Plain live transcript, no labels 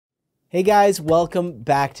Hey guys, welcome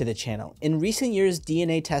back to the channel. In recent years,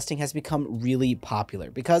 DNA testing has become really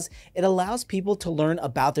popular because it allows people to learn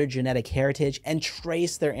about their genetic heritage and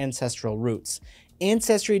trace their ancestral roots.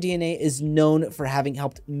 Ancestry DNA is known for having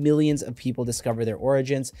helped millions of people discover their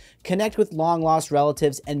origins, connect with long-lost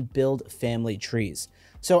relatives, and build family trees.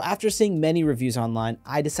 So after seeing many reviews online,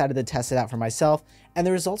 I decided to test it out for myself, and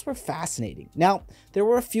the results were fascinating. Now, there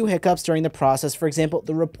were a few hiccups during the process. For example,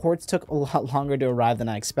 the reports took a lot longer to arrive than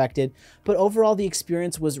I expected, but overall the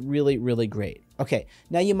experience was really great. Okay,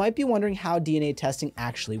 now you might be wondering how DNA testing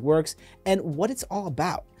actually works and what it's all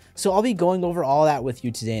about. So I'll be going over all that with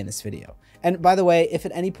you today in this video. And by the way, if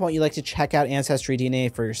at any point you'd like to check out Ancestry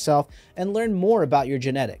DNA for yourself and learn more about your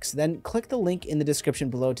genetics, then click the link in the description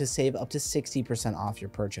below to save up to 60% off your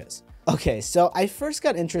purchase. Okay, so I first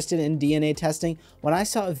got interested in DNA testing when I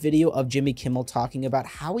saw a video of Jimmy Kimmel talking about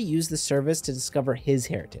how he used the service to discover his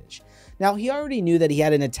heritage. Now, he already knew that he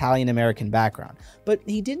had an Italian-American background, but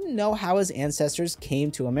he didn't know how his ancestors came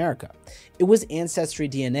to America. It was Ancestry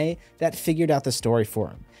DNA that figured out the story for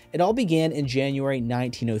him. It all began in January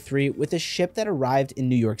 1903 with a ship that arrived in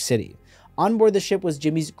New York City. On board the ship was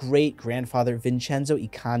Jimmy's great-grandfather, Vincenzo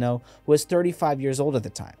Icano, who was 35 years old at the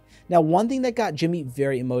time. Now, one thing that got Jimmy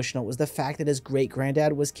very emotional was the fact that his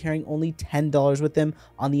great-granddad was carrying only $10 with him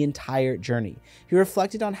on the entire journey. He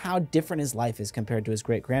reflected on how different his life is compared to his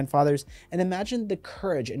great-grandfather's and imagined the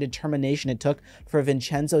courage and determination it took for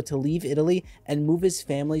Vincenzo to leave Italy and move his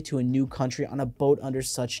family to a new country on a boat under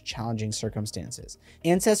such challenging circumstances.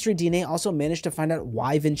 Ancestry DNA also managed to find out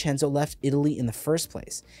why Vincenzo left Italy in the first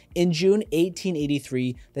place. In June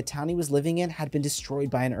 1883, the town he was living in had been destroyed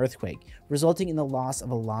by an earthquake, resulting in the loss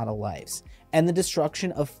of a lot of lives and the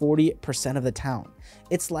destruction of 40% of the town.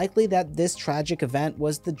 It's likely that this tragic event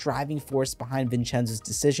was the driving force behind Vincenzo's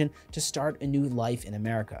decision to start a new life in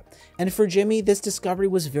America. And for Jimmy, this discovery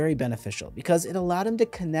was very beneficial because it allowed him to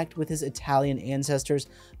connect with his Italian ancestors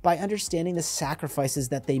by understanding the sacrifices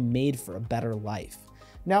that they made for a better life.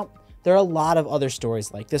 Now, there are a lot of other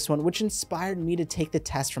stories like this one which inspired me to take the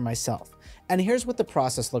test for myself. And here's what the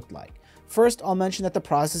process looked like. First, I'll mention that the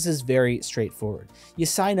process is very straightforward. You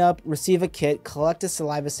sign up, receive a kit, collect a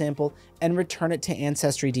saliva sample, and return it to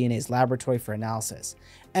Ancestry DNA's laboratory for analysis.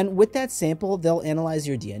 And with that sample, they'll analyze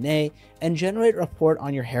your DNA and generate a report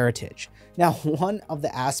on your heritage. Now, one of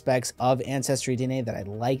the aspects of Ancestry DNA that I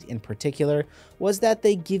liked in particular was that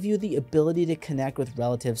they give you the ability to connect with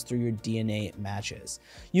relatives through your DNA matches.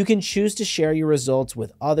 You can choose to share your results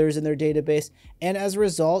with others in their database, and as a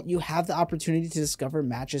result, you have the opportunity to discover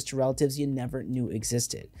matches to relatives you never knew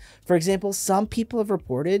existed. For example, some people have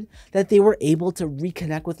reported that they were able to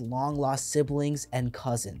reconnect with long-lost siblings and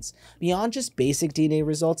cousins. Beyond just basic DNA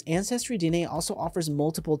results, Ancestry DNA also offers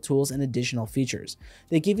multiple tools and additional features.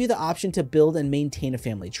 They give you the option to build and maintain a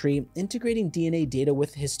family tree, integrating DNA data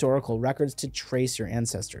with historical records to trace your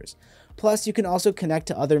ancestors. Plus, you can also connect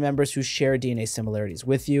to other members who share DNA similarities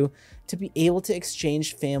with you to be able to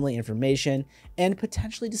exchange family information and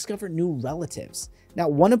potentially discover new relatives. Now,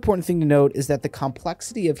 one important thing to note is that the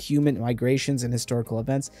complexity of human migrations and historical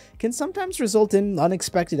events can sometimes result in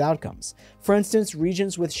unexpected outcomes. For instance,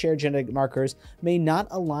 regions with shared genetic markers may not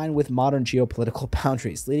align with modern geopolitical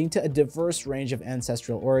boundaries, leading to a diverse range of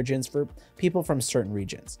ancestral origins for people from certain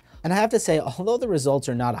regions. And I have to say, although the results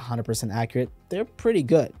are not 100% accurate, they're pretty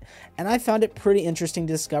good. And I found it pretty interesting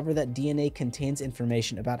to discover that DNA contains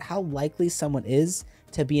information about how likely someone is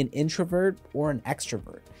to be an introvert or an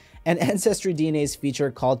extrovert. And Ancestry DNA's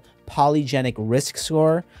feature called Polygenic Risk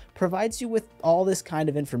Score provides you with all this kind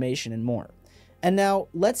of information and more. And now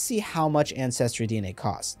let's see how much Ancestry DNA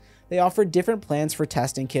costs. They offer different plans for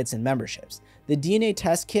testing kits and memberships. The DNA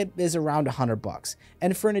test kit is around $100,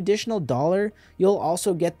 and for an additional $1, you'll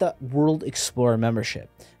also get the World Explorer membership.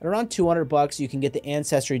 At around $200, you can get the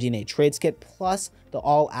Ancestry DNA Trades Kit plus the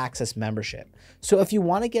All Access membership. So if you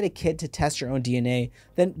want to get a kit to test your own DNA,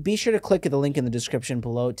 then be sure to click the link in the description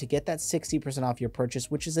below to get that 60% off your purchase,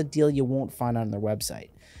 which is a deal you won't find on their website.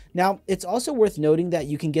 Now, it's also worth noting that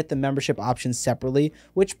you can get the membership options separately,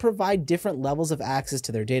 which provide different levels of access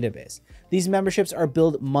to their database. These memberships are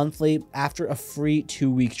billed monthly after a free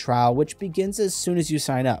 2-week trial, which begins as soon as you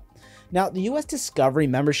sign up. Now, the US Discovery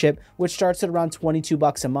membership, which starts at around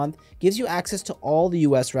 $22 a month, gives you access to all the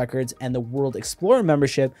US records, and the World Explorer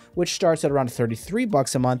membership, which starts at around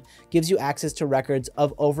 $33 a month, gives you access to records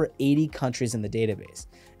of over 80 countries in the database.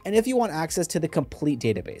 And if you want access to the complete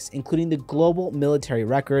database, including the global military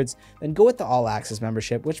records, then go with the All Access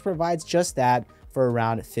membership, which provides just that for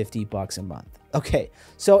around $50 a month. Okay,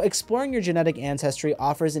 so exploring your genetic ancestry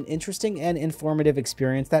offers an interesting and informative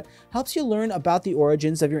experience that helps you learn about the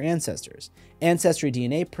origins of your ancestors. Ancestry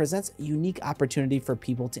DNA presents a unique opportunity for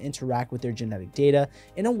people to interact with their genetic data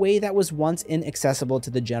in a way that was once inaccessible to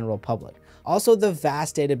the general public. Also, the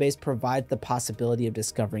vast database provides the possibility of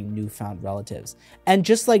discovering newfound relatives. And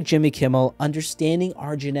just like Jimmy Kimmel, understanding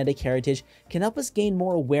our genetic heritage can help us gain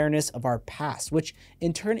more awareness of our past, which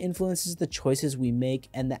in turn influences the choices we make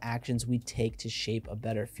and the actions we take to shape a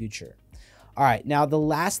better future. All right, now the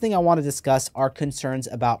last thing I want to discuss are concerns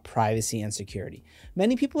about privacy and security.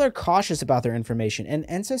 Many people are cautious about their information, and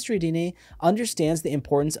Ancestry DNA understands the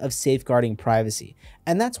importance of safeguarding privacy,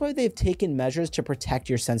 and that's why they've taken measures to protect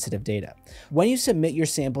your sensitive data. When you submit your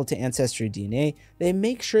sample to Ancestry DNA, they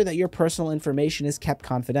make sure that your personal information is kept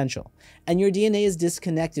confidential, and your DNA is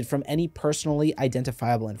disconnected from any personally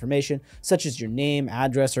identifiable information, such as your name,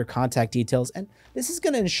 address, or contact details, and this is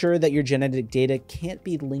going to ensure that your genetic data can't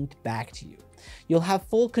be linked back to you. You'll have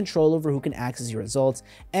full control over who can access your results,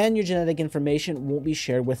 and your genetic information won't be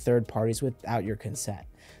shared with third parties without your consent.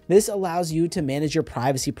 This allows you to manage your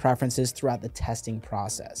privacy preferences throughout the testing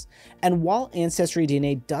process. And while Ancestry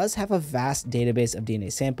DNA does have a vast database of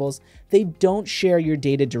DNA samples, they don't share your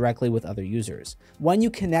data directly with other users. When you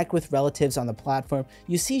connect with relatives on the platform,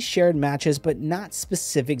 you see shared matches but not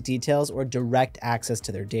specific details or direct access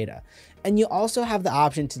to their data. And you also have the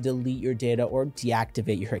option to delete your data or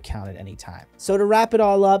deactivate your account at any time. So to wrap it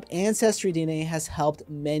all up, Ancestry DNA has helped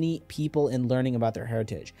many people in learning about their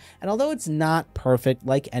heritage. And although it's not perfect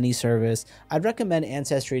like any service, I'd recommend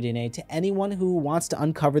Ancestry DNA to anyone who wants to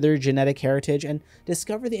uncover their genetic heritage and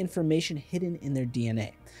discover the information hidden in their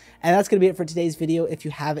DNA. And that's going to be it for today's video. If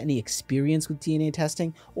you have any experience with DNA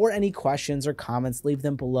testing or any questions or comments, leave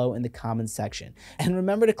them below in the comments section. And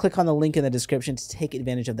remember to click on the link in the description to take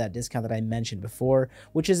advantage of that discount that I mentioned before,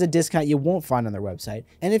 which is a discount you won't find on their website.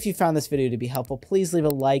 And if you found this video to be helpful, please leave a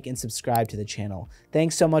like and subscribe to the channel.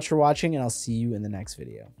 Thanks so much for watching, and I'll see you in the next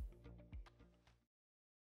video.